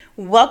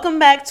Welcome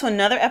back to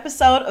another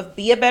episode of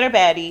Be a Better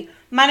Baddie.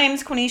 My name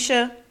is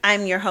Quenisha.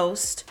 I'm your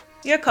host,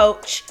 your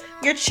coach,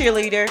 your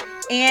cheerleader,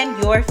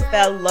 and your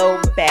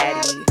fellow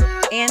baddie.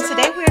 And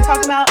today we are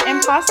talking about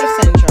imposter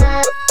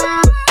syndrome.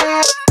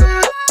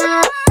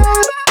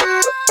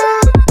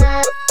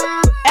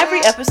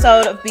 Every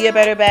episode of Be a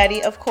Better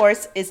Baddie, of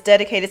course, is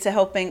dedicated to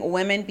helping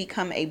women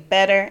become a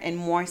better and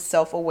more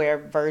self-aware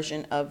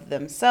version of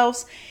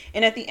themselves.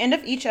 And at the end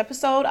of each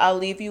episode, I'll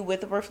leave you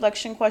with a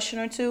reflection question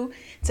or two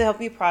to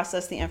help you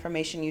process the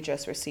information you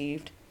just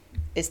received.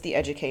 It's the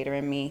educator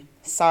in me.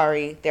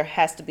 Sorry, there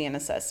has to be an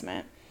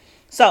assessment.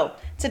 So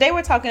today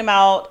we're talking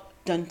about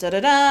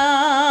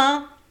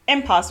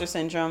imposter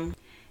syndrome.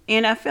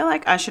 And I feel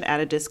like I should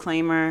add a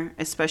disclaimer,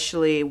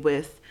 especially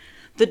with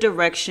the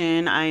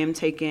direction I am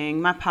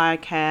taking my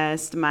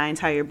podcast, my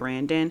entire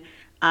brand in.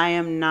 I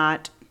am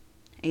not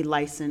a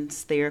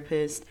licensed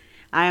therapist.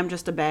 I am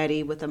just a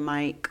baddie with a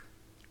mic,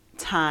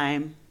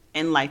 time,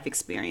 and life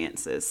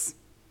experiences.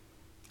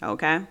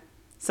 Okay?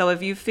 So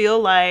if you feel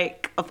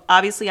like,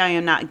 obviously I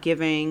am not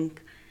giving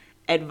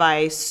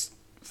advice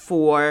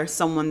for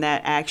someone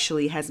that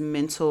actually has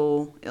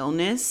mental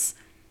illness.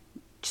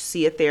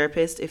 See a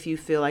therapist if you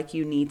feel like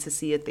you need to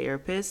see a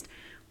therapist.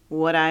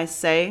 What I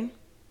say,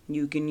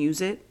 you can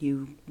use it.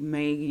 You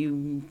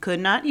could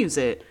not use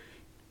it.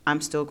 I'm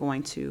still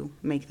going to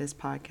make this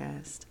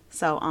podcast.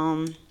 So,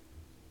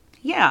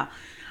 yeah.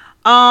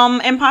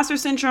 Imposter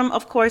syndrome,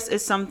 of course,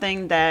 is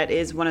something that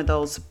is one of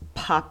those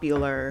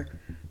popular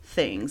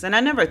things. And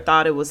I never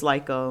thought it was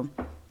like a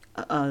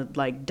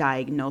like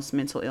diagnosed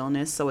mental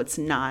illness. So it's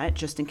not,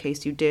 just in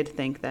case you did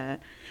think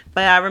that.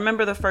 But I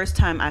remember the first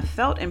time I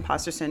felt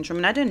imposter syndrome,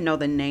 and I didn't know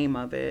the name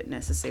of it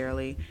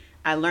necessarily.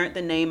 I learned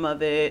the name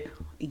of it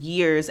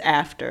years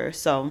after.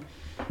 So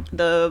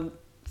the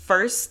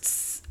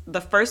first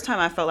time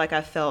I felt like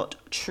I felt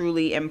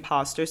truly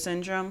imposter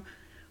syndrome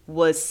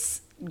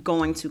was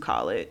going to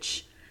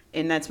college.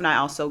 And that's when I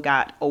also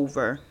got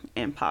over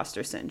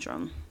imposter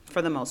syndrome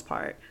for the most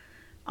part.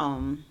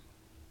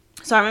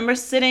 So I remember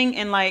sitting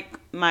in like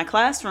my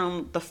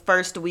classroom the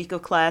first week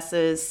of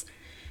classes,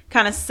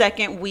 kind of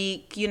second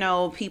week,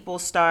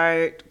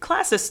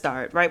 classes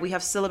start, right? We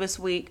have syllabus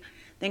week.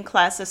 Then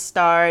classes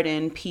start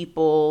and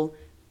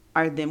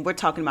we're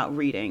talking about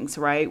readings,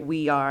 right?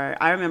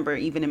 I remember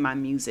even in my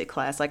music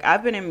class, like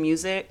I've been in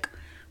music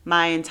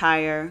my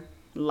entire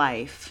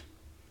life.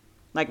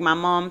 Like my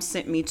mom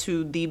sent me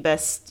to the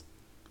best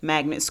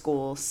magnet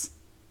schools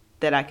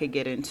that I could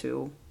get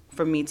into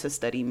for me to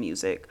study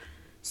music.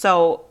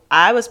 So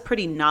I was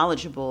pretty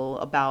knowledgeable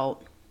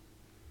about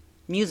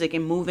music,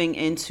 and moving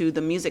into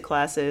the music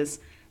classes,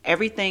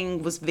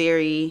 everything was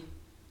very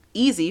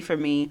easy for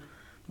me.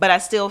 But I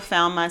still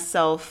found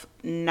myself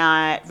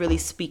not really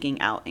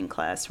speaking out in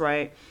class,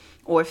 right?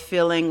 Or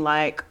feeling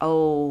like, I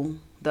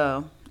went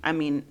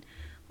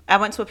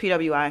to a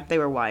PWI. They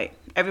were white.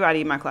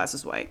 Everybody in my class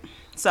is white.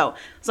 So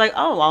it's like,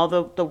 all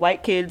the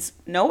white kids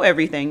know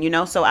everything,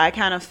 So I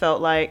kind of felt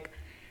like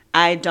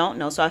I don't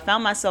know. So I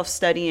found myself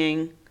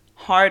studying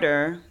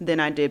harder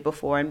than I did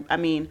before. And I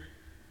mean,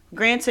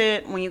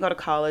 granted, when you go to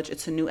college,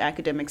 it's a new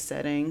academic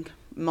setting.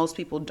 Most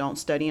people don't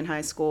study in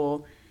high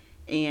school.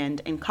 And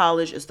in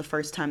college is the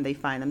first time they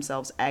find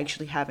themselves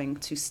actually having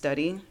to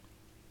study.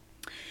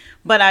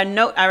 But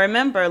I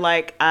remember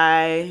like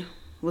I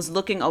was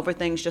looking over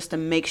things just to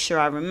make sure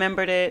I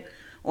remembered it,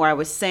 or I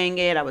was saying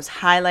it, I was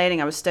highlighting,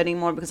 I was studying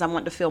more because I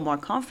wanted to feel more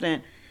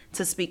confident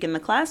to speak in the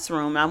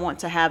classroom. I want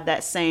to have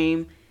that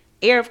same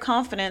air of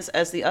confidence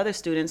as the other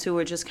students who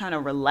were just kind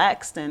of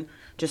relaxed and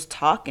just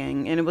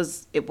talking. And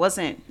it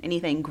wasn't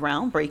anything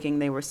groundbreaking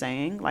they were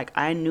saying. Like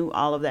I knew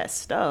all of that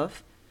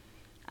stuff.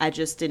 I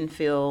just didn't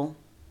feel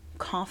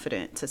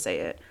confident to say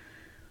it.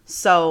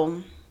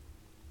 So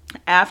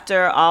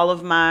after all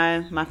of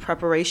my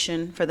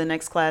preparation for the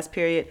next class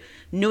period,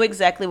 knew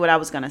exactly what I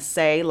was going to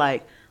say.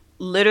 Like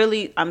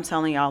literally, I'm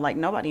telling y'all, like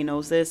nobody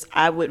knows this.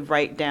 I would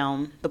write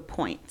down the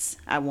points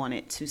I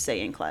wanted to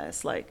say in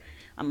class. Like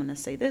I'm going to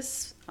say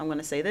this, I'm going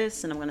to say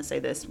this, and I'm going to say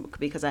this,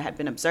 because I had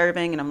been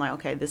observing and I'm like,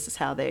 okay, this is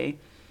how they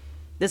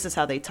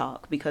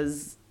talk.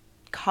 Because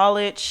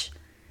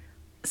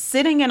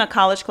sitting in a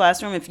college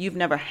classroom, if you've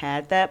never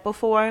had that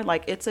before,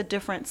 like it's a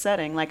different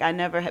setting. Like I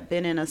never had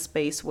been in a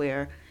space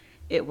where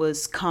it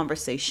was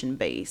conversation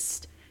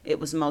based. It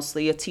was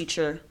mostly a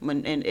teacher,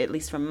 and at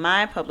least from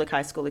my public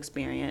high school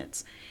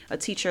experience, a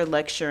teacher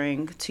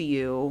lecturing to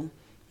you.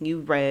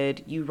 You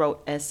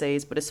wrote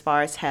essays, but as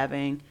far as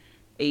having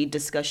a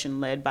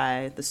discussion led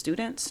by the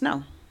students,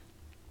 no.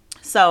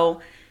 So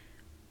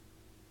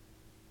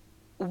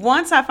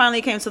once I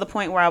finally came to the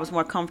point where I was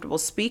more comfortable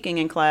speaking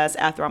in class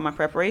after all my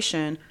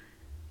preparation,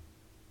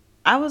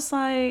 I was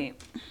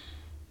like,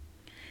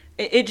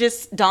 it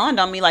just dawned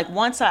on me, like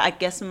once I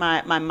guess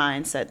my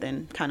mindset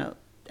then kind of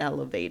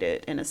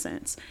elevated in a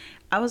sense.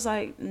 I was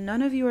like,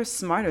 none of you are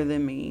smarter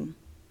than me.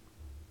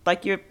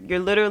 Like you're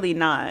literally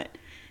not.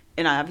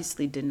 And I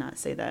obviously did not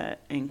say that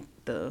in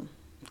the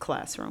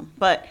classroom.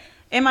 But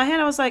in my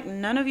head, I was like,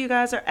 none of you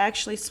guys are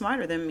actually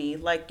smarter than me.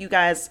 Like you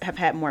guys have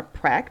had more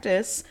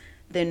practice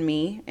than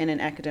me in an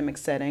academic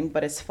setting,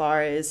 but as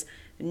far as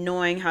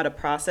knowing how to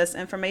process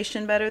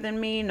information better than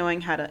me,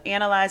 knowing how to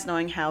analyze,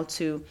 knowing how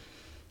to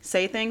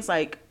say things,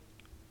 like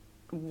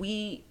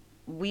we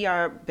we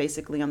are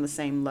basically on the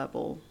same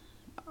level.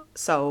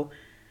 So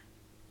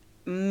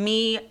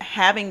me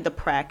having the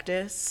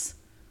practice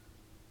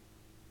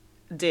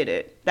did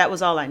it. That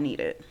was all I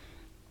needed.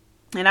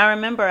 And I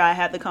remember I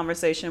had the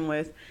conversation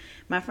with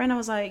my friend. I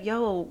was like,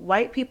 yo,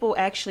 white people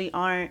actually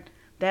aren't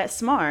that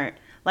smart.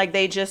 Like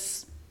they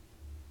just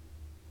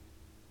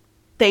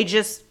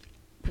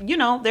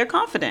they're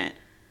confident.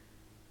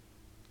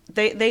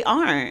 They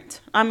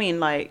aren't. I mean,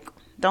 like,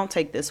 don't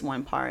take this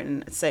one part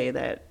and say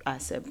that I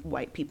said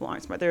white people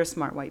aren't smart. They're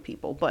smart white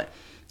people. But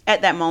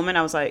at that moment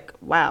I was like,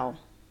 wow,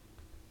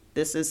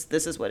 this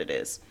is what it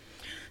is.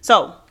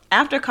 So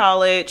after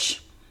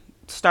college,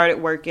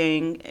 started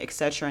working,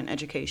 etc., in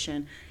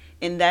education.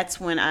 And that's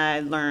when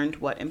I learned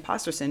what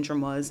imposter syndrome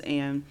was.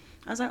 And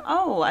I was like,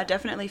 oh, I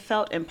definitely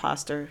felt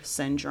imposter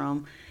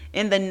syndrome.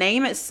 And the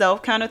name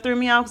itself kind of threw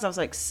me out because I was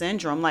like,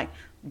 syndrome, like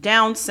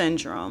Down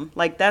syndrome.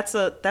 Like that's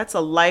a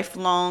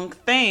lifelong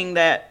thing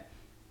that,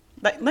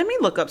 like, let me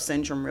look up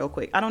syndrome real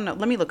quick. I don't know.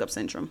 Let me look up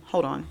syndrome.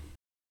 Hold on.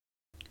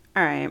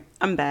 All right,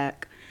 I'm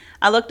back.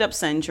 I looked up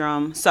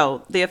syndrome.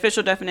 So, the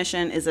official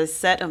definition is a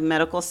set of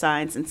medical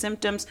signs and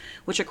symptoms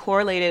which are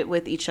correlated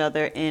with each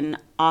other and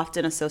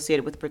often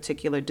associated with a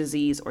particular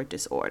disease or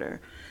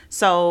disorder.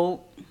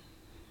 So,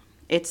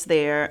 it's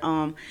there.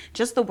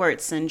 Just the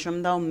word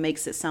syndrome, though,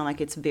 makes it sound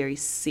like it's very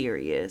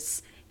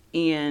serious.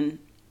 And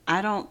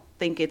I don't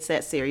think it's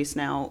that serious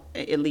now,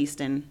 at least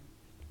in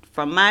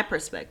from my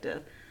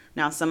perspective.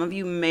 Now, some of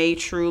you may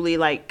truly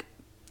like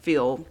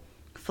feel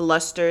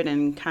flustered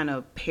and kind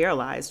of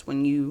paralyzed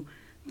when you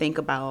think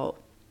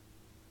about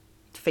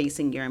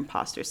facing your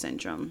imposter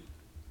syndrome.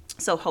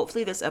 So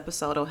hopefully this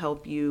episode will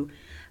help you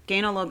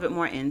gain a little bit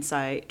more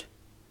insight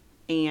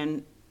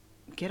and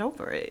get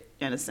over it,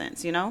 in a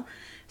sense.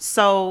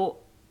 So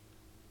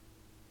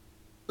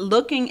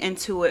looking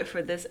into it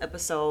for this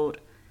episode,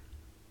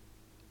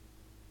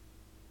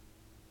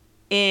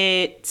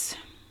 it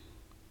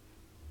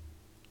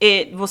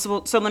was,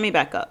 so let me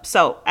back up.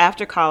 So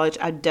after college,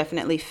 I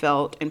definitely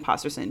felt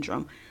imposter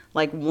syndrome.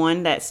 Like,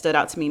 one that stood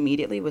out to me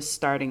immediately was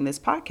starting this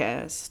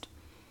podcast.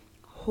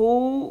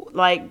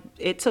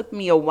 It took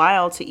me a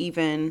while to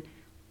even,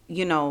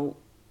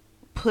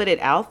 put it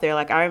out there.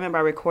 Like, I remember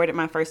I recorded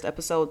my first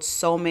episode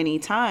so many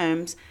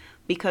times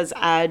because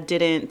I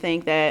didn't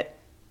think that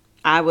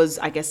I was,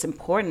 I guess,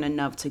 important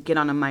enough to get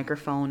on a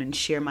microphone and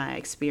share my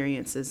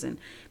experiences, and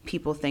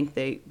people think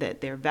that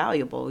they're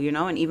valuable.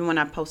 And even when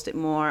I posted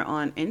more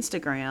on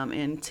Instagram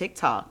and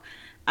TikTok,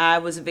 I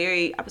was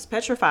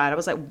petrified. I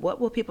was like, what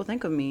will people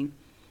think of me?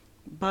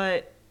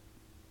 But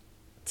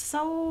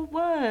so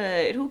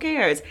what? Who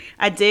cares?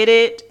 I did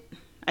it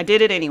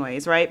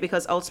anyways, right?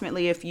 Because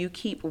ultimately, if you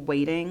keep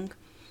waiting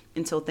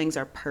until things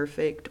are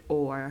perfect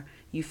or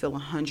you feel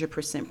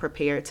 100%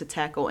 prepared to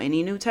tackle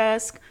any new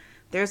task,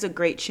 there's a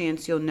great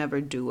chance you'll never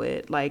do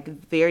it. Like,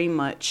 very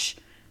much.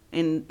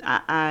 And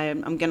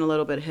I'm getting a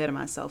little bit ahead of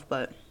myself,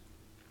 but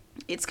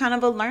it's kind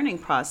of a learning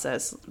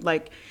process.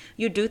 Like,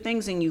 you do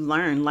things and you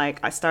learn. Like,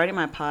 I started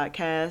my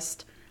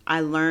podcast.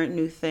 I learned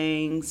new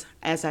things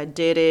as I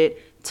did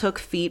it, took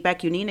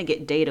feedback. You need to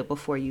get data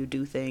before you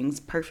do things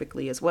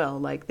perfectly as well.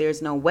 Like,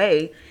 there's no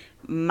way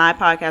my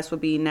podcast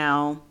would be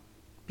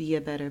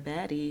a better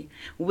baddie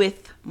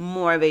with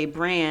more of a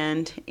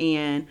brand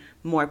and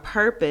more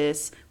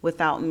purpose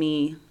without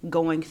me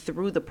going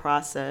through the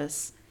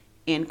process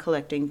and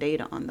collecting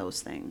data on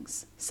those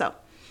things. So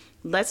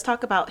let's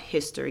talk about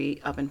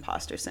history of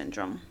imposter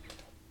syndrome.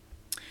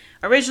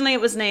 Originally,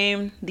 it was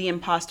named the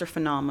imposter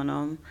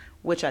phenomenon,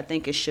 which I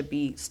think it should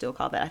be still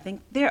called that. I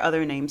think there are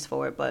other names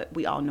for it, but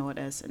we all know it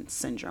as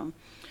syndrome.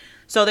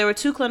 So there were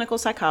two clinical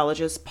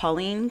psychologists,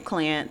 Pauline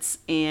Clance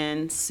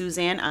and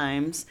Suzanne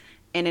Imes.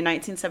 And in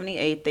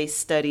 1978, they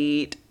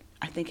studied,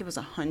 I think it was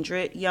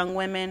 100 young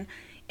women.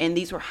 And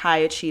these were high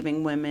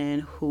achieving women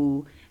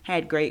who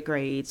had great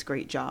grades,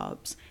 great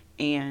jobs.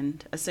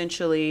 And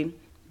essentially,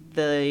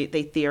 they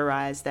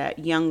theorized that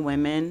young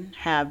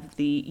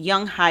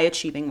high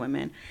achieving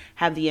women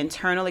have the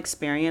internal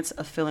experience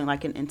of feeling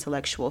like an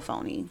intellectual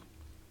phony.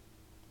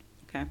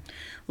 Okay.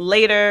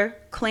 Later,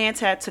 Clance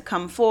had to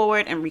come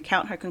forward and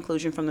recount her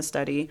conclusion from the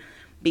study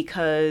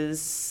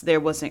because there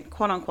wasn't,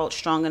 quote unquote,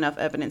 strong enough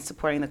evidence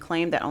supporting the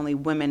claim that only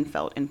women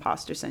felt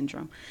imposter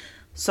syndrome.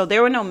 So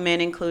there were no men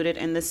included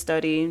in this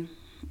study.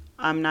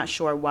 I'm not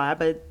sure why,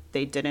 but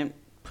they didn't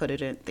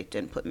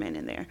put men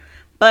in there.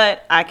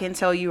 But I can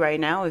tell you right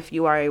now, if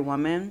you are a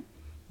woman,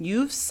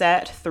 you've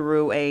sat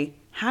through a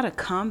how to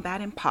combat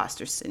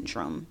imposter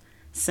syndrome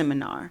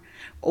seminar,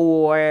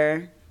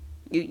 or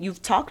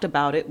you've talked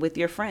about it with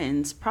your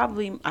friends.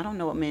 Probably, I don't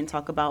know what men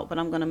talk about, but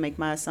I'm going to make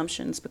my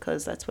assumptions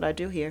because that's what I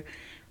do here.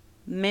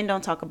 Men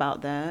don't talk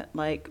about that.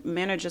 Like,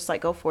 men are just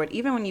like, go for it.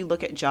 Even when you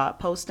look at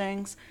job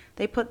postings,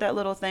 they put that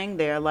little thing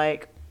there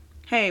like,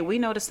 hey, we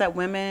noticed that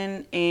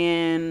women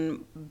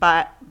and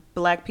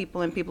black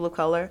people and people of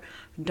color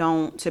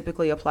don't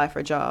typically apply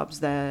for jobs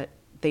that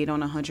they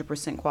don't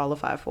 100%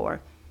 qualify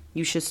for,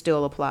 you should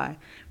still apply.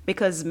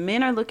 Because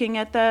men are looking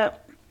at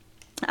that.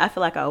 I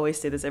feel like I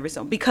always say this every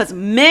so, because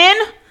men,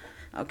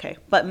 okay,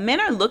 but men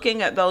are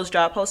looking at those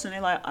job posts and they're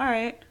like, all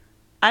right,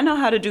 I know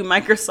how to do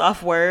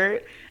Microsoft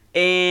Word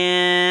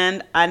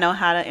and I know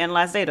how to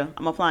analyze data.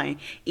 I'm applying.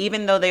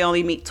 Even though they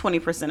only meet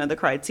 20% of the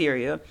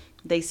criteria,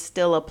 they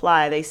still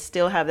apply. They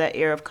still have that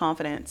air of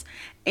confidence.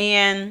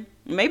 And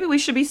maybe we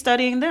should be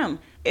studying them.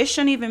 It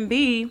shouldn't even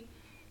be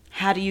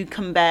how do you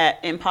combat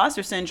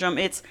imposter syndrome?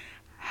 It's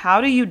how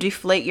do you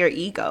deflate your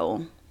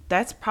ego?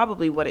 That's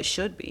probably what it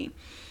should be.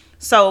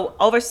 So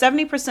over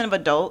 70% of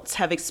adults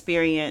have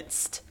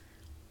experienced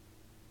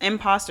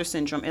imposter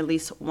syndrome at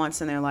least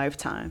once in their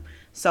lifetime.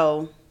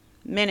 So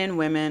men and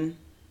women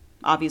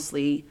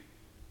obviously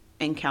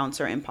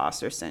encounter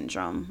imposter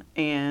syndrome,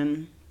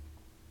 and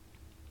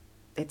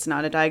it's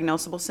not a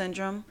diagnosable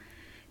syndrome.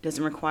 It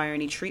doesn't require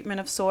any treatment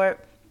of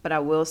sort, but I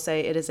will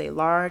say it is a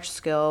large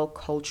scale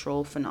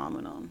cultural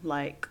phenomenon.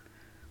 Like,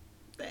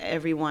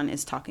 everyone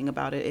is talking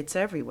about it. It's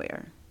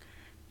everywhere.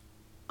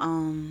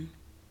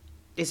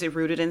 Is it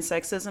rooted in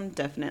sexism?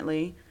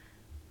 Definitely.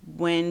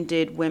 When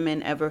did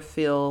women ever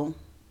feel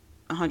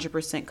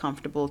 100%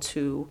 comfortable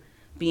to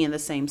be in the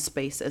same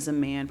space as a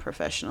man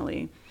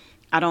professionally?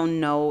 I don't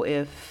know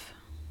if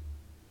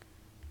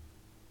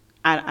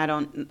I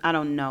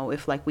don't know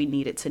if like we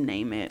needed to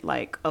name it,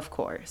 like, of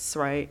course,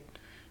 right?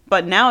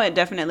 But now it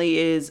definitely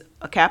is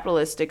a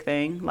capitalistic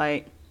thing.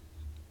 Like,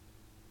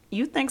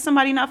 you think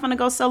somebody not gonna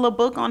go sell a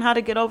book on how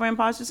to get over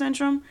imposter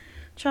syndrome?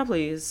 Child,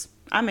 please.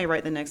 I may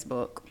write the next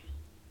book.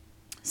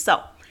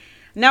 So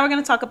now we're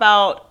going to talk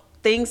about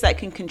things that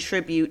can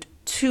contribute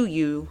to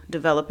you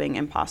developing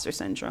imposter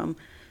syndrome,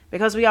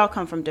 because we all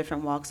come from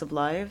different walks of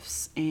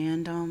lives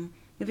and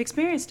we've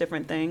experienced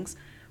different things,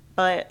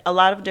 but a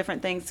lot of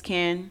different things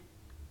can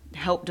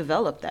help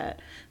develop that.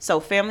 So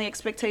family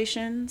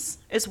expectations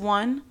is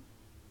one.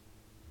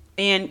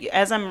 And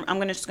as I'm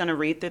just going to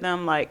read through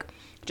them, like,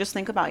 just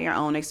think about your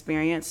own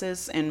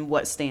experiences and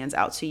what stands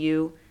out to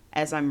you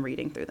as I'm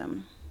reading through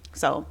them.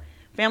 So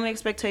family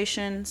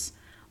expectations,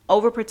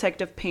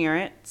 overprotective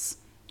parents,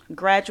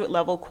 graduate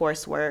level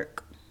coursework,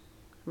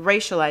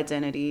 racial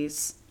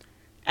identities,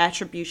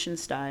 attribution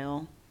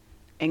style,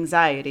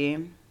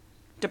 anxiety,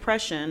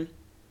 depression,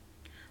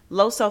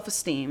 low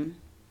self-esteem,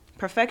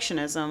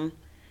 perfectionism,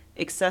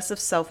 excessive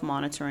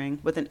self-monitoring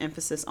with an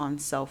emphasis on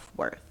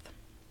self-worth.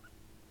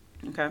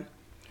 Okay.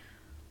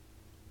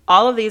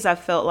 All of these, I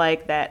felt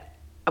like that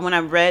when I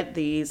read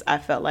these, I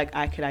felt like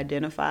I could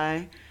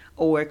identify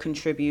or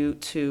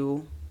contribute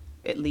to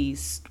at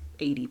least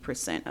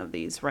 80% of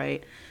these,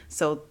 right?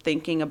 So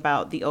thinking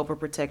about the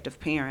overprotective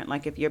parent,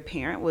 like if your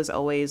parent was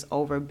always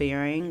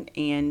overbearing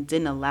and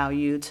didn't allow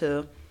you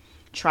to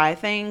try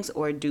things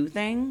or do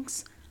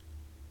things,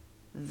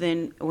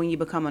 then when you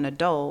become an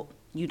adult,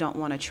 you don't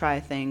want to try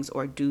things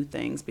or do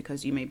things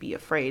because you may be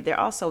afraid. They're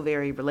also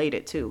very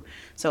related too.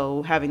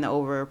 So having the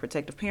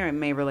overprotective parent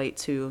may relate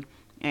to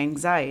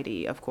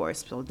anxiety, of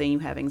course. So then you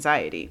have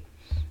anxiety.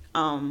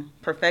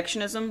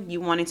 Perfectionism,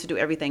 you wanting to do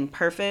everything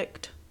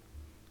perfect,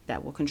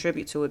 that will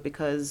contribute to it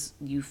because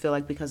you feel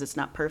like because it's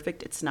not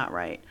perfect, it's not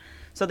right.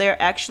 So there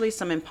are actually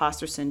some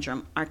imposter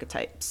syndrome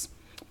archetypes.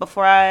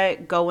 Before I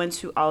go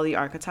into all the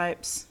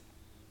archetypes,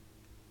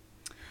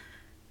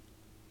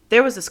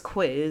 there was this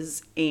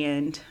quiz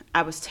and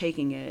I was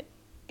taking it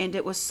and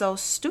it was so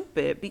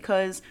stupid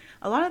because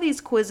a lot of these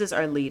quizzes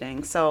are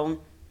leading. So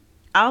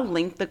I'll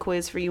link the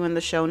quiz for you in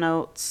the show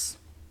notes.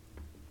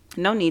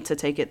 No need to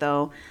take it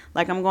though.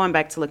 Like, I'm going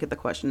back to look at the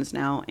questions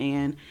now.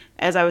 And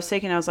as I was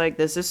taking it, I was like,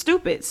 this is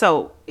stupid.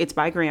 So it's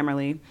by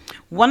Grammarly.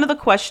 One of the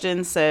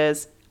questions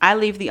says, I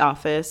leave the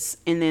office.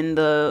 And then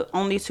the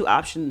only two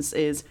options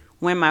is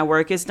when my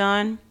work is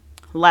done.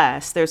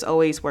 Last, there's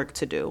always work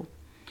to do.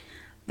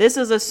 This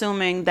is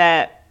assuming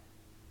that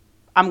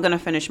I'm going to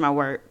finish my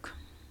work.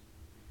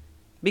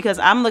 Because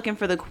I'm looking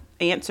for the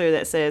answer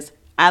that says,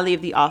 I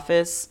leave the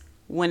office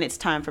when it's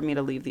time for me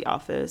to leave the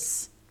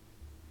office.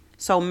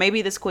 So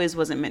maybe this quiz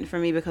wasn't meant for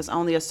me because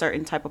only a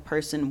certain type of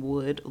person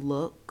would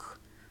look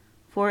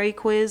for a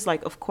quiz.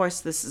 Like, of course,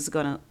 this is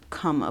going to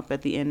come up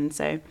at the end and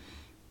say,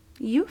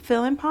 you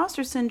feel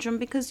imposter syndrome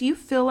because you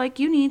feel like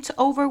you need to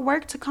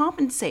overwork to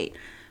compensate.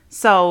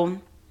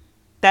 So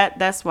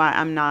that's why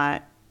I'm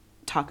not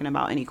talking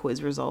about any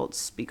quiz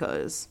results,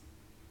 because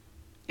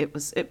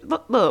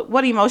look,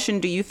 what emotion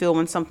do you feel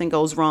when something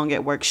goes wrong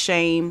at work?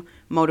 Shame,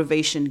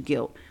 motivation,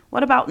 guilt.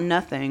 What about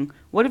nothing?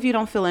 What if you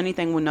don't feel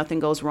anything when nothing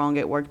goes wrong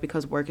at work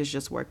because work is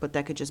just work? But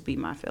that could just be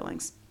my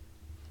feelings.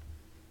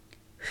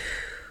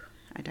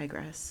 I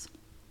digress.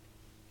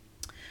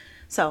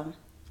 So,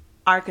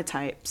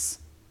 archetypes,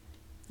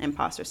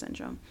 imposter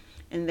syndrome.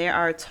 And there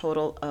are a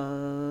total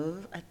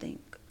of, I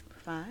think,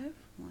 5.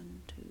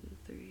 1, 2,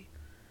 3,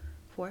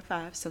 4,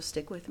 5. So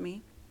stick with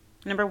me.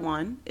 Number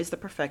 1 is the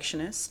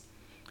perfectionist.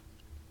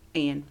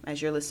 And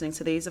as you're listening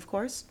to these, of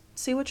course,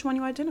 see which one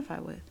you identify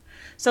with.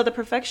 So the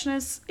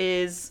perfectionist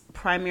is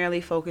primarily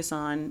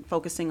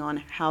focusing on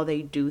how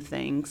they do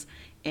things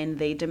and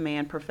they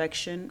demand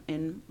perfection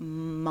in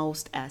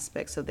most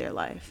aspects of their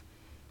life.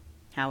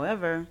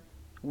 However,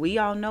 we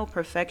all know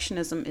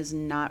perfectionism is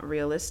not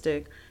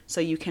realistic, so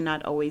you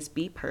cannot always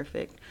be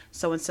perfect.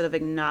 So instead of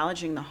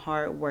acknowledging the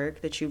hard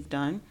work that you've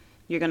done,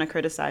 you're going to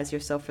criticize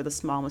yourself for the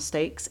small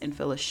mistakes and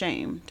feel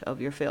ashamed of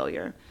your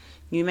failure.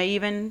 You may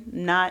even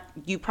not,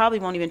 you probably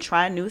won't even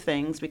try new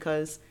things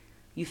because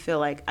you feel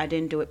like, I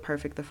didn't do it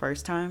perfect the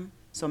first time,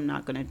 so I'm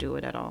not going to do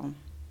it at all.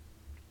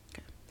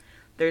 Okay.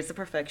 There's the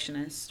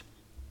perfectionist.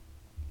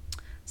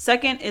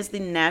 Second is the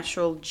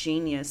natural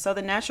genius. So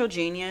the natural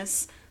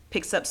genius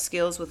picks up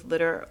skills with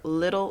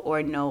little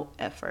or no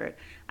effort.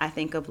 I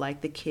think of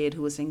like the kid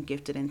who is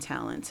gifted and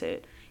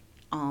talented.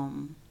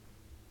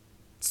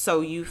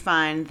 So you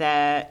find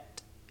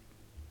that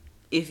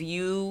if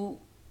you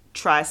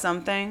try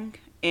something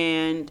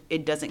and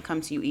it doesn't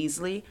come to you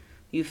easily,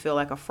 you feel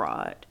like a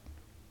fraud.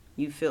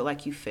 You feel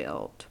like you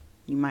failed.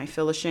 You might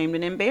feel ashamed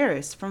and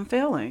embarrassed from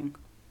failing.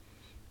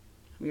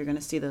 You're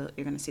gonna see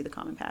the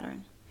common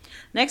pattern.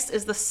 Next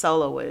is the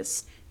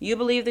soloist. You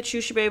believe that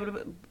you should be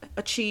able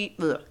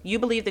to you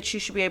believe that you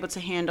should be able to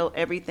handle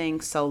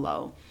everything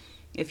solo.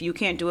 If you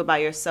can't do it by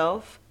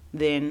yourself,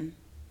 then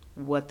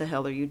what the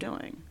hell are you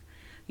doing?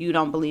 You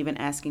don't believe in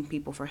asking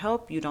people for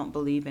help. You don't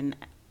believe in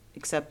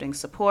accepting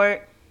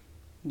support.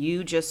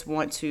 You just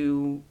want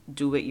to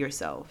do it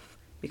yourself.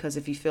 Because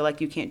if you feel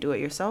like you can't do it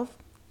yourself,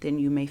 then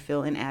you may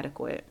feel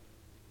inadequate.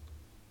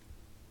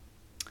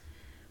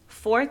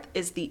 Fourth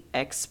is the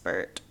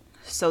expert.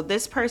 So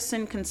this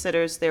person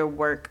considers their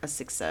work a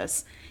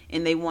success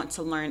and they want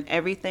to learn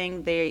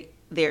everything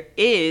there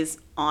is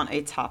on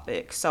a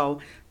topic. So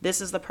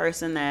this is the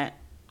person that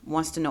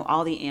wants to know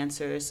all the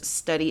answers,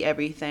 study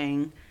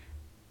everything,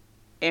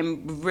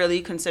 and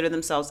really consider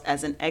themselves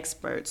as an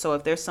expert. So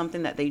if there's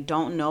something that they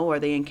don't know or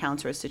they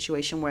encounter a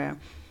situation where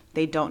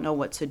they don't know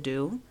what to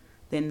do,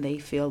 then they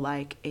feel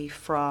like a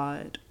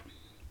fraud.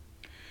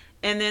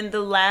 And then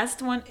the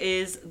last one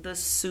is the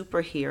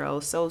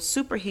superhero. So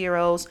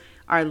superheroes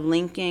are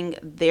linking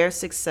their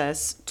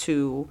success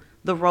to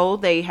the role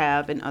they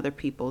have in other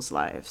people's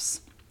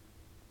lives.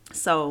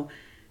 So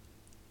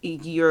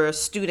you're a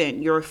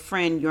student, you're a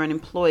friend, you're an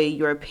employee,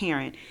 you're a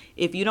parent.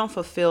 If you don't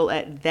fulfill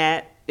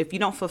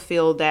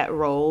that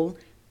role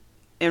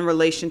in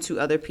relation to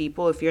other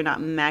people, if you're not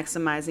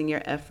maximizing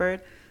your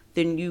effort,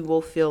 then you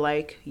will feel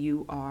like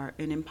you are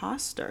an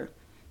imposter.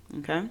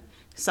 Okay?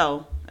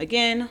 So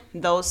again,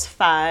 those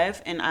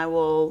 5, and I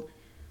will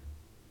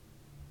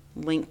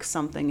link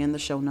something in the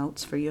show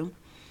notes for you.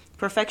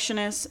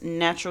 Perfectionist,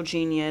 natural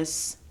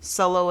genius,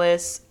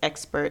 soloist,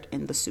 expert,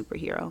 and the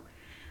superhero.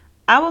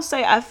 I will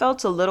say I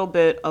felt a little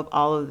bit of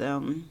all of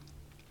them.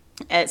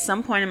 At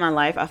some point in my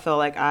life, I felt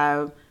like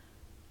I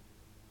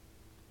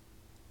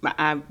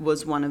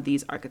was one of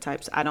these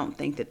archetypes. I don't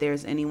think that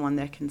there's anyone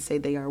that can say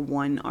they are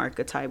one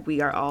archetype.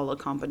 We are all a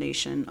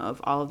combination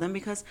of all of them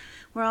because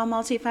we're all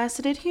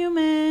multifaceted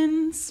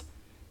humans.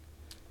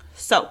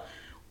 So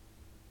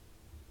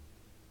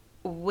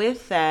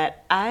with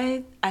that,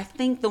 I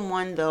think the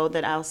one though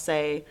that I'll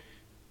say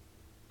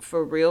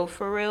for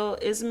real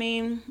is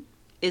me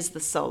is the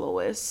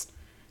soloist.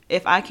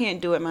 If I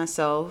can't do it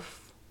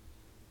myself,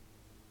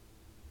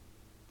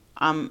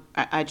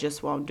 I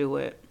just won't do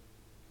it.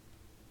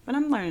 But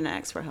I'm learning to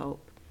ask for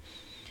help.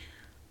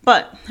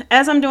 But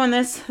as I'm doing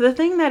this, the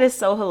thing that is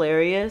so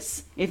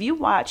hilarious, if you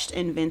watched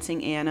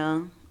Inventing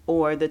Anna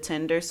or The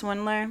Tinder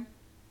Swindler,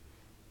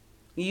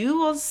 you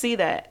will see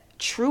that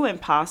true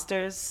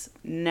imposters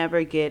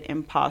never get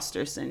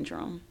imposter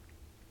syndrome.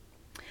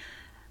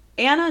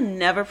 Anna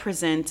never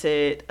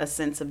presented a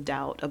sense of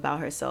doubt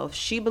about herself.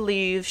 She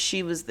believed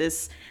she was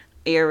this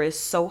heiress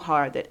so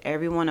hard that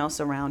everyone else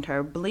around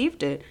her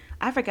believed it.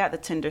 I forgot the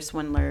Tinder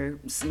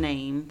Swindler's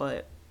name,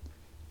 but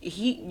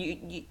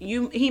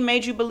he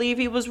made you believe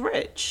he was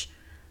rich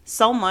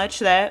so much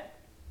that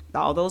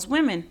all those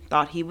women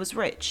thought he was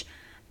rich.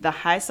 The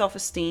high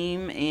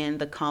self-esteem and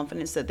the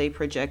confidence that they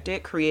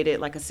projected created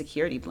like a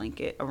security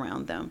blanket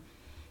around them.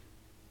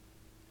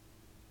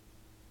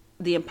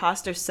 The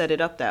imposter set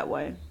it up that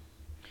way.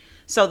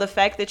 So the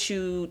fact that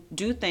you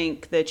do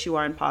think that you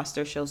are an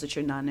imposter shows that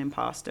you're not an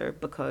imposter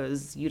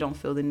because you don't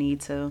feel the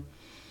need to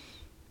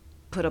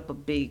put up a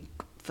big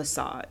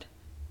facade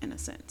in a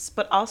sense.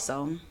 But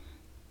also,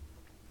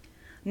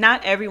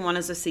 not everyone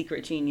is a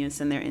secret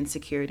genius and their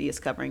insecurity is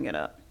covering it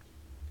up.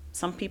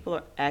 Some people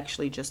are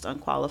actually just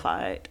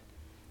unqualified.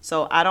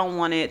 So I don't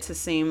want it to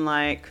seem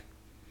like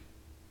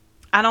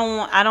I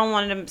don't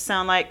want it to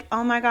sound like,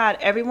 oh my God,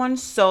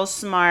 everyone's so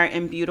smart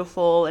and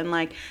beautiful, and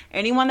like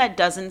anyone that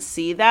doesn't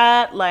see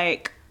that,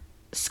 like,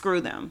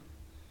 screw them.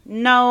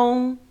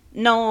 No,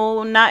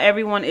 not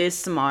everyone is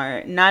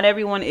smart. Not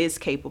everyone is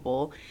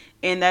capable.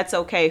 And that's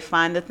okay.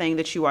 Find the thing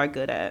that you are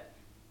good at.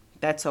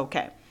 That's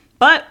okay.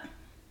 But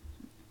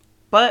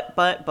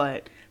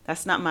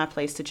that's not my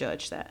place to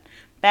judge that.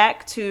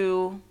 Back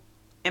to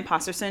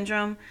imposter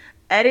syndrome.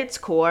 At its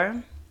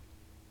core,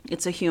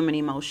 it's a human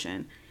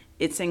emotion.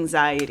 It's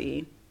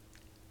anxiety.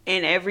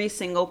 And every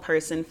single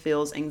person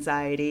feels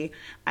anxiety.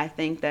 I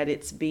think that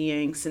it's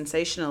being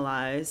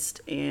sensationalized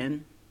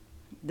in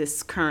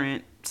this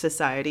current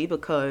society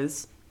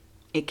because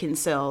it can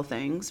sell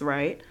things,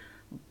 right?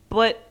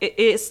 But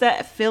it's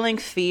that feeling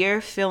fear,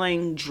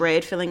 feeling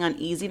dread, feeling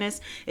uneasiness,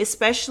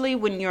 especially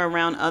when you're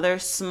around other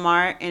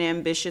smart and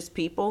ambitious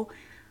people.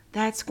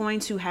 That's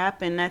going to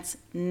happen. That's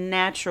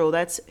natural.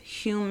 That's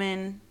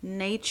human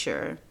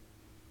nature.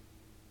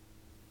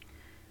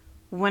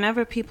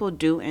 Whenever people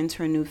do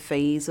enter a new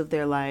phase of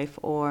their life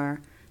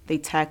or they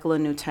tackle a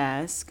new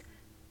task,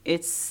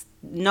 it's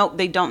no,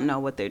 they don't know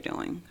what they're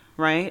doing,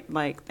 right?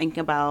 Like, think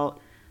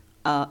about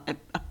a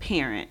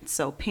parent.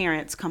 So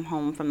parents come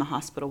home from the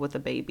hospital with a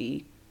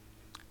baby.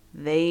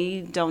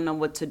 They don't know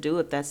what to do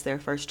if that's their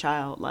first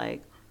child.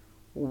 Like,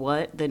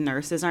 what? The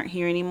nurses aren't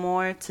here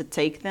anymore to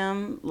take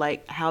them?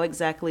 Like, how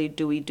exactly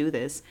do we do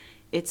this?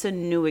 It's a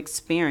new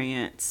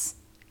experience.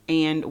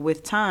 And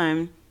with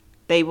time,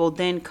 they will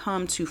then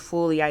come to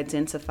fully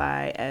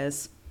identify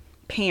as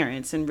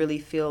parents and really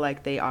feel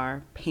like they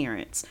are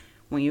parents.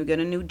 When you get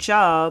a new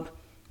job,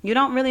 you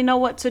don't really know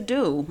what to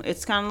do.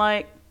 It's kind of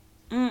like,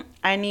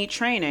 I need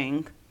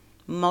training.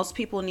 Most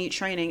people need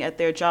training at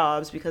their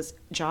jobs because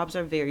jobs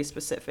are very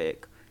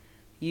specific.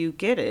 You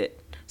get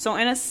it. So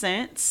in a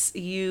sense,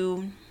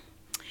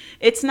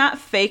 it's not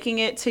faking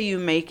it till you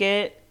make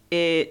it.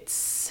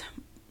 It's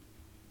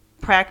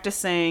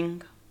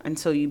practicing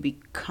until you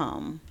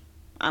become.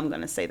 I'm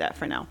going to say that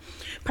for now.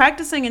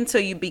 Practicing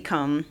until you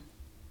become,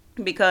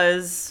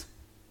 because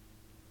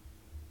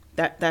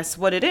that's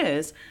what it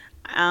is.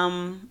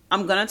 I'm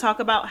going to talk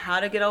about how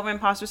to get over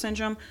imposter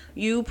syndrome.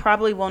 You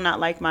probably will not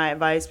like my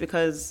advice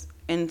because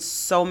in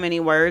so many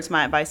words,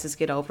 my advice is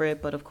get over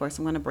it. But of course,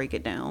 I'm going to break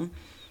it down.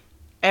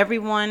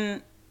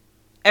 Everyone's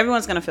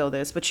going to feel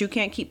this, but you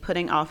can't keep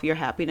putting off your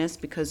happiness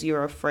because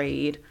you're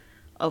afraid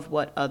of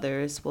what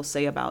others will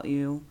say about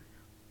you.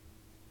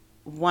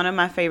 One of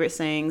my favorite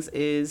sayings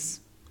is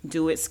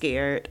do it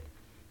scared.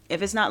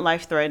 If it's not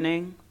life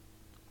threatening,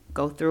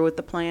 go through with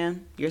the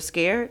plan. You're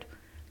scared?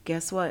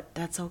 Guess what?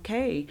 That's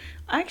okay.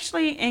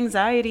 Actually,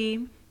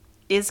 anxiety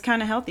is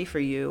kind of healthy for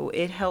you.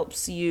 It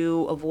helps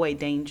you avoid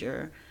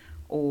danger,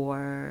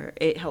 or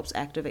it helps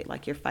activate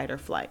like your fight or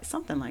flight,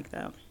 something like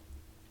that.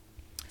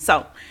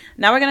 So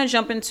now we're going to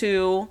jump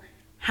into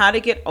how to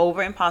get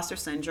over imposter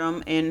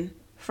syndrome. And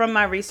from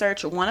my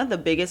research, one of the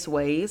biggest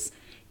ways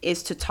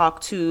is to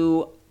talk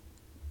to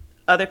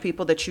other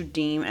people that you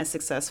deem as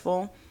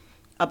successful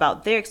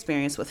about their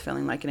experience with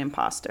feeling like an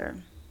imposter.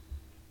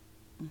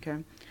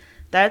 Okay.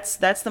 That's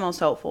the most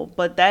helpful,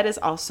 but that is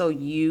also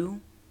you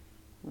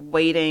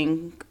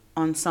waiting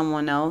on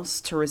someone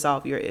else to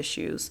resolve your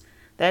issues.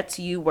 That's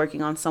you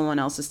working on someone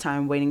else's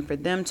time, waiting for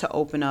them to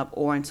open up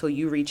or until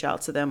you reach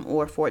out to them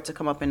or for it to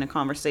come up in a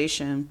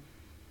conversation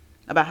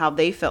about how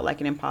they felt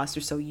like an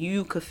imposter so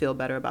you could feel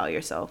better about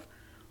yourself.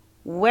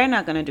 We're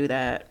not going to do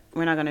that.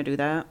 We're not going to do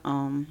that.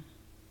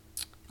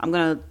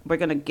 We're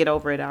going to get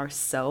over it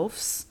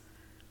ourselves,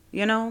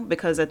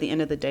 because at the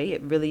end of the day,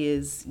 it really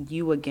is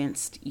you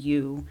against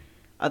you.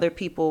 Other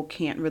people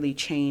can't really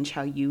change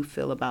how you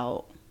feel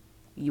about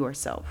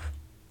yourself.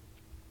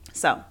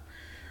 So,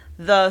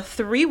 the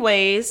 3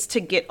 ways to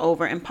get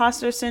over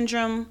imposter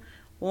syndrome.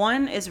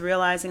 1 is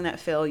realizing that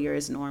failure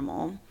is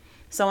normal.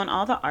 So in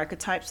all the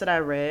archetypes that I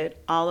read,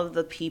 all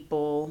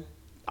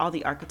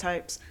the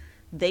archetypes,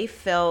 they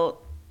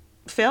felt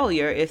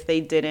failure if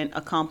they didn't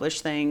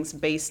accomplish things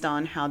based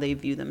on how they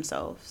view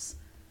themselves.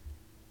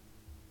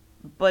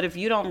 But if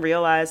you don't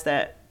realize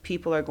that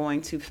people are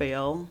going to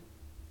fail,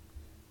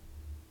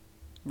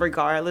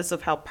 regardless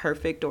of how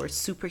perfect or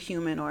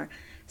superhuman or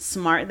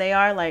smart they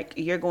are, like,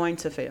 you're going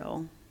to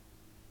fail.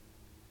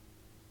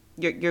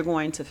 You're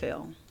going to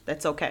fail.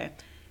 That's okay.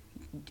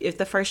 If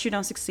the first you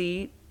don't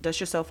succeed, dust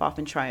yourself off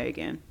and try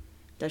again.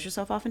 Dust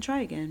yourself off and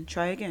try again.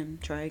 Try again.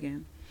 Try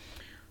again.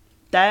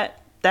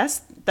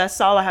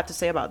 That's all I have to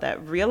say about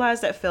that.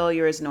 Realize that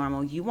failure is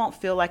normal. You won't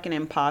feel like an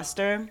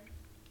imposter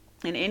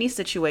in any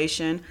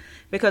situation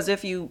because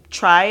if you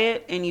try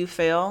it and you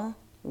fail,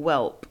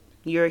 welp,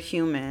 you're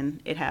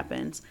human. It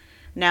happens.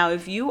 Now,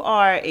 if you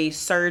are a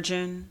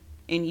surgeon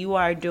and you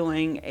are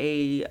doing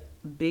a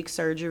big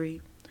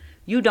surgery,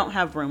 you don't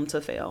have room to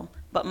fail.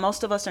 But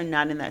most of us are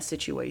not in that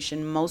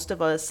situation. Most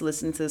of us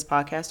listening to this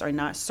podcast are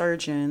not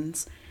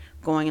surgeons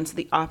going into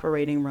the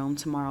operating room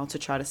tomorrow to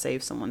try to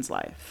save someone's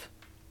life.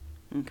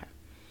 Okay.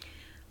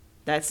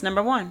 That's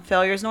number 1.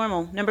 Failure is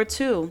normal. Number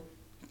 2,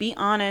 be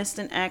honest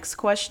and ask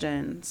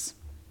questions.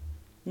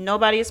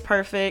 Nobody is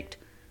perfect.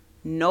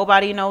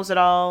 Nobody knows it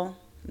all.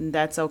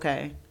 That's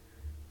okay.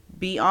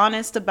 Be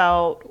honest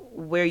about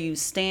where you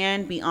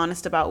stand. Be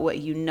honest about what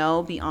you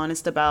know. Be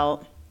honest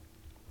about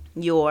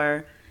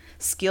your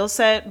skill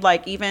set.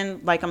 Like,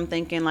 even like I'm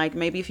thinking, like,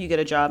 maybe if you get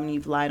a job and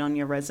you've lied on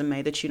your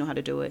resume that you know how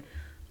to do it,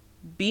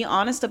 be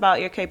honest about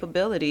your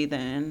capability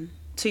then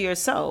to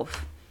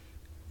yourself.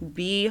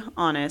 Be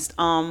honest.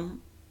 And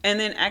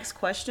then ask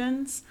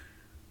questions.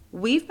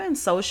 We've been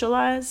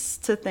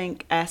socialized to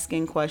think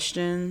asking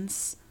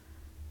questions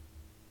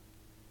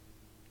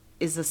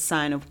is a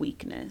sign of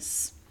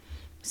weakness.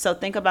 So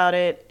think about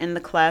it in the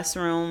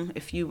classroom.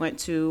 If you went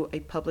to a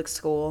public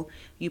school,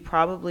 you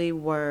probably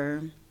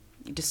were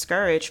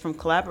discouraged from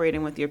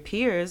collaborating with your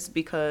peers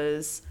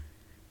because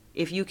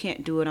if you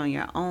can't do it on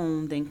your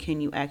own, then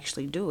can you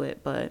actually do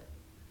it? But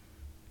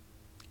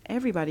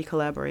everybody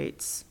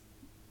collaborates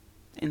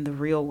in the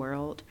real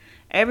world.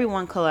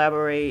 Everyone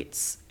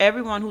collaborates.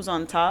 Everyone who's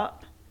on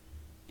top,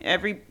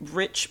 every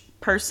rich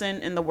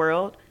person in the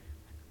world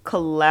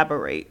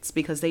collaborates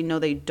because they know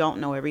they don't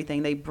know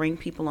everything. They bring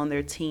people on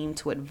their team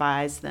to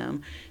advise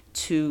them,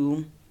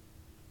 to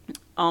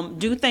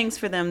do things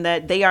for them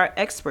that they are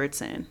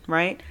experts in,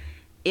 right?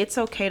 It's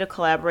okay to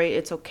collaborate.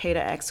 It's okay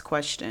to ask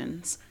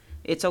questions.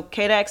 It's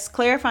okay to ask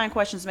clarifying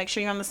questions. Make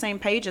sure you're on the same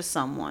page as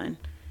someone.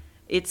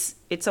 It's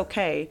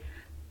okay.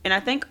 And I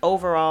think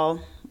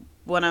overall,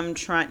 what I'm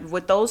trying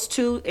with those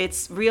two,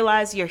 it's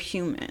realize you're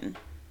human.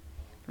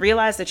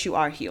 Realize that you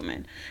are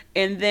human.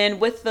 And then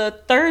with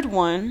the third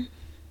one,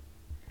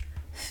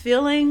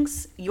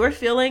 your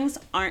feelings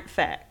aren't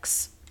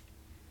facts.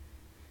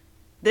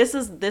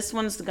 This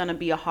one's gonna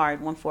be a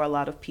hard one for a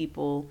lot of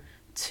people,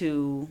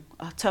 a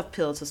tough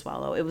pill to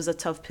swallow. It was a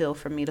tough pill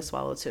for me to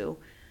swallow too.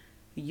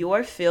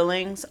 Your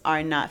feelings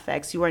are not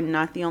facts. You are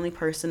not the only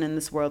person in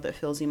this world that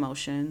feels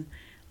emotion.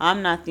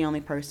 I'm not the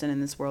only person in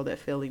this world that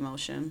feel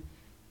emotion.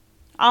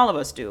 All of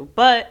us do.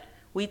 But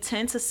we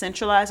tend to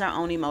centralize our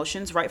own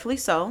emotions, rightfully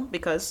so,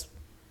 because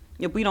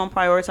if we don't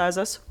prioritize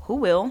us, who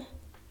will?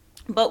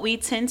 But we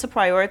tend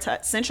to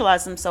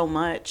centralize them so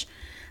much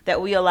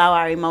that we allow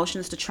our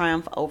emotions to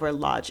triumph over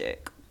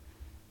logic.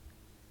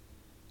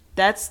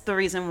 That's the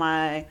reason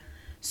why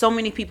so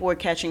many people were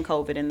catching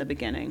COVID in the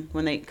beginning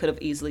when they could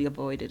have easily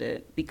avoided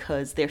it,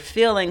 because their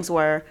feelings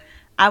were,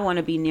 I want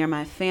to be near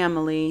my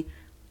family,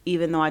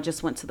 even though I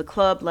just went to the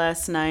club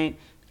last night,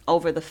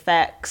 over the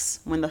facts,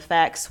 when the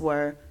facts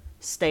were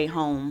stay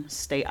home,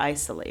 stay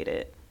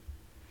isolated.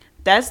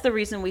 That's the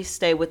reason we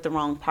stay with the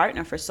wrong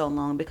partner for so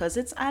long, because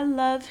it's, I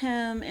love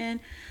him and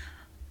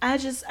I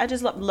just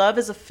love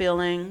is a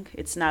feeling.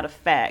 It's not a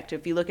fact.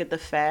 If you look at the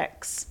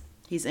facts,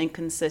 he's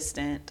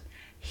inconsistent.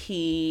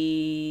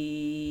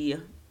 He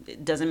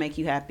doesn't make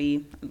you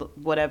happy,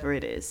 whatever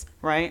it is,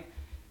 right?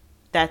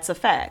 That's a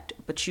fact.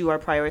 But you are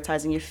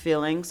prioritizing your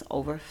feelings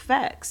over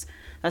facts.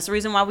 That's the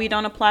reason why we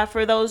don't apply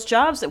for those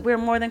jobs that we're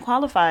more than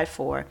qualified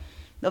for.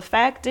 The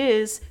fact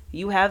is,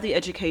 you have the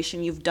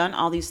education, you've done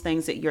all these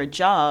things at your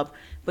job,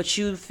 but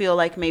you feel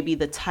like maybe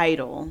the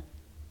title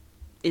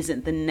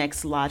isn't the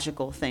next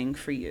logical thing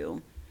for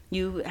you.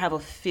 You have a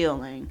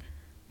feeling,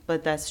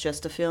 but that's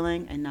just a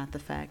feeling and not the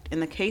fact.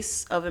 In the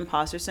case of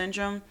imposter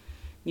syndrome,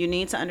 you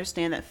need to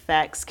understand that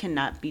facts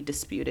cannot be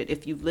disputed.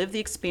 If you've lived the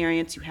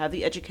experience, you have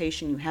the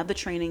education, you have the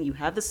training, you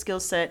have the skill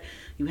set,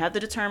 you have the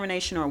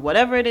determination, or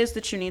whatever it is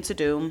that you need to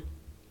do,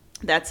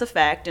 that's a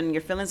fact, and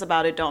your feelings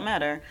about it don't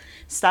matter.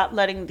 Stop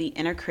letting the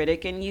inner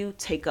critic in you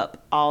take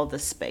up all the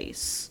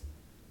space,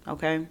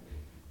 okay?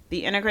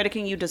 The inner critic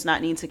in you does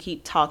not need to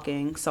keep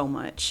talking so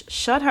much.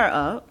 Shut her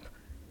up.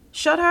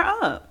 Shut her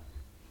up,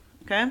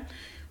 okay?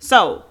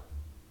 So,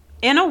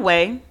 in a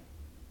way,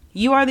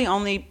 you are the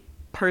only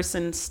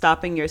person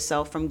stopping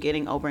yourself from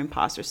getting over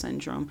imposter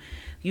syndrome.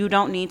 You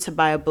don't need to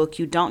buy a book.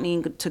 You don't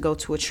need to go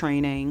to a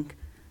training.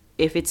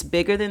 If it's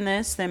bigger than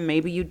this, then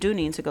maybe you do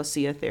need to go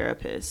see a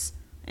therapist.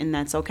 And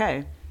that's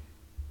okay.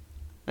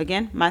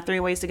 Again, my 3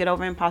 ways to get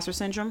over imposter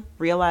syndrome: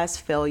 realize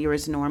failure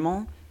is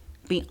normal,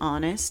 be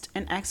honest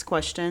and ask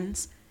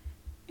questions,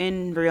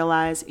 and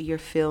realize your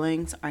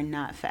feelings are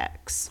not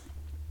facts.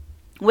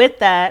 With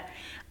that,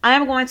 I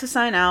am going to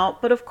sign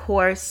out, but of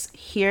course,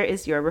 here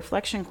is your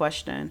reflection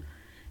question.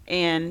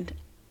 And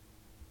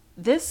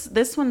this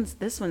one's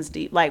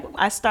deep. Like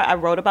I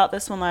wrote about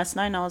this one last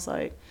night and I was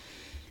like,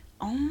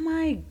 oh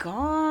my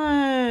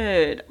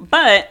God.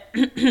 But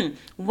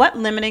what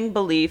limiting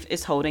belief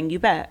is holding you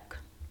back?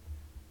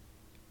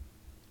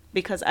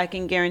 Because I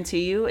can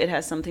guarantee you it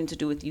has something to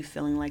do with you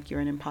feeling like you're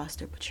an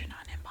imposter, but you're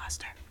not an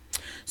imposter.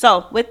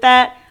 So with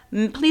that,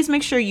 please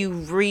make sure you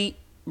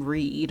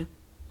read.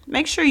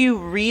 Make sure you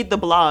read the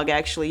blog,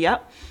 actually.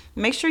 Yep.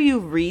 Make sure you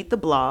read the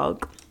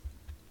blog.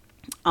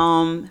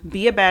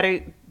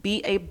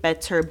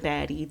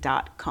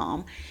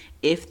 beabetterbaddie.com.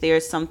 If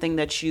there's something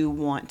that you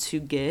want to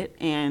get,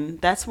 and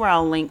that's where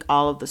I'll link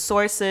all of the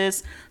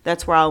sources.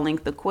 That's where I'll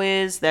link the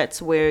quiz.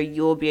 That's where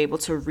you'll be able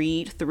to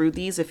read through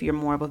these if you're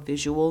more of a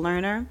visual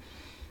learner.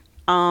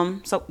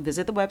 So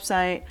visit the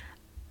website.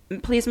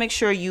 Please make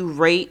sure you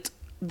rate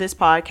this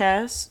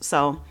podcast.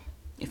 So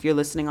if you're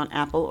listening on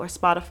Apple or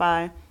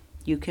Spotify,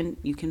 you can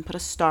put a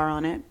star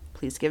on it.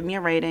 Please give me a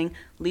rating.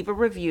 Leave a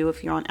review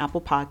if you're on Apple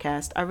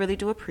Podcast. I really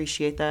do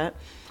appreciate that.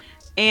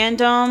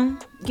 And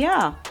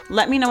yeah,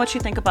 let me know what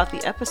you think about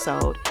the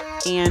episode.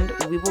 And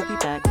we will be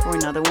back for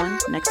another one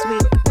next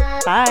week.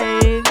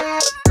 Bye.